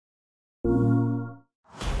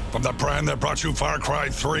From the brand that brought you Far Cry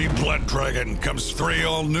 3 Blood Dragon comes 3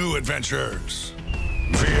 all-new adventures.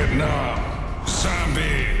 Vietnam,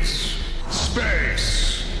 zombies,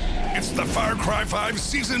 space. It's the Far Cry 5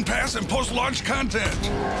 Season Pass and post-launch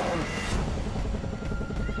content.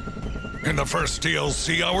 In the first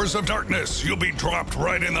DLC, Hours of Darkness, you'll be dropped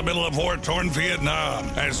right in the middle of war-torn Vietnam.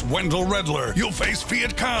 As Wendell Redler, you'll face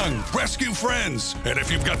Viet Cong, rescue friends, and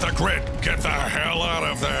if you've got the grit, get the hell out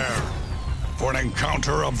of there. For an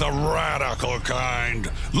encounter of the radical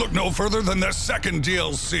kind, look no further than the second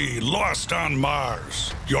DLC, Lost on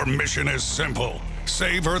Mars. Your mission is simple.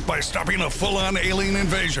 Save Earth by stopping a full-on alien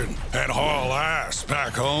invasion and haul ass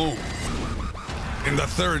back home. In the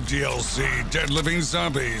third DLC, Dead Living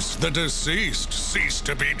Zombies, the deceased cease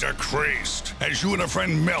to be decreased as you and a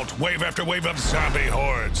friend melt wave after wave of zombie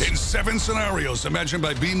hordes in 7 scenarios imagined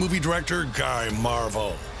by B-movie director Guy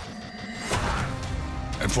Marvel.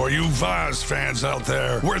 And for you Vaz fans out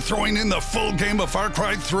there, we're throwing in the full game of Far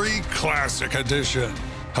Cry 3 Classic Edition.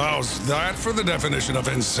 How's that for the definition of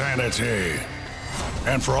insanity?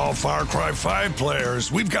 And for all Far Cry 5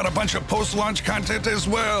 players, we've got a bunch of post-launch content as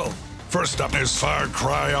well. First up is Far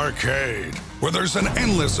Cry Arcade, where there's an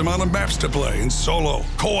endless amount of maps to play in solo,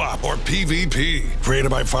 co-op, or PvP,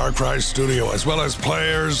 created by Far Cry Studio, as well as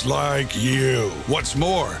players like you. What's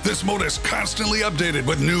more, this mode is constantly updated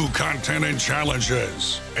with new content and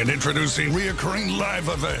challenges. And introducing reoccurring live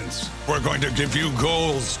events. We're going to give you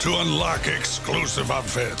goals to unlock exclusive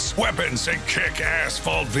outfits, weapons, and kick-ass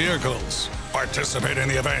vault vehicles. Participate in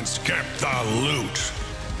the events, get the loot.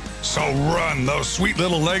 So run those sweet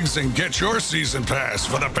little legs and get your season pass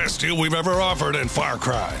for the best deal we've ever offered in Far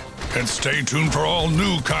Cry. And stay tuned for all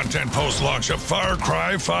new content post-launch of Far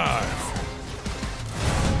Cry 5.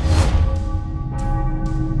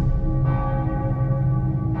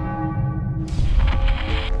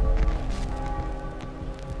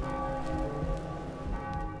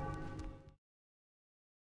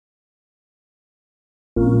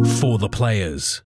 For the players.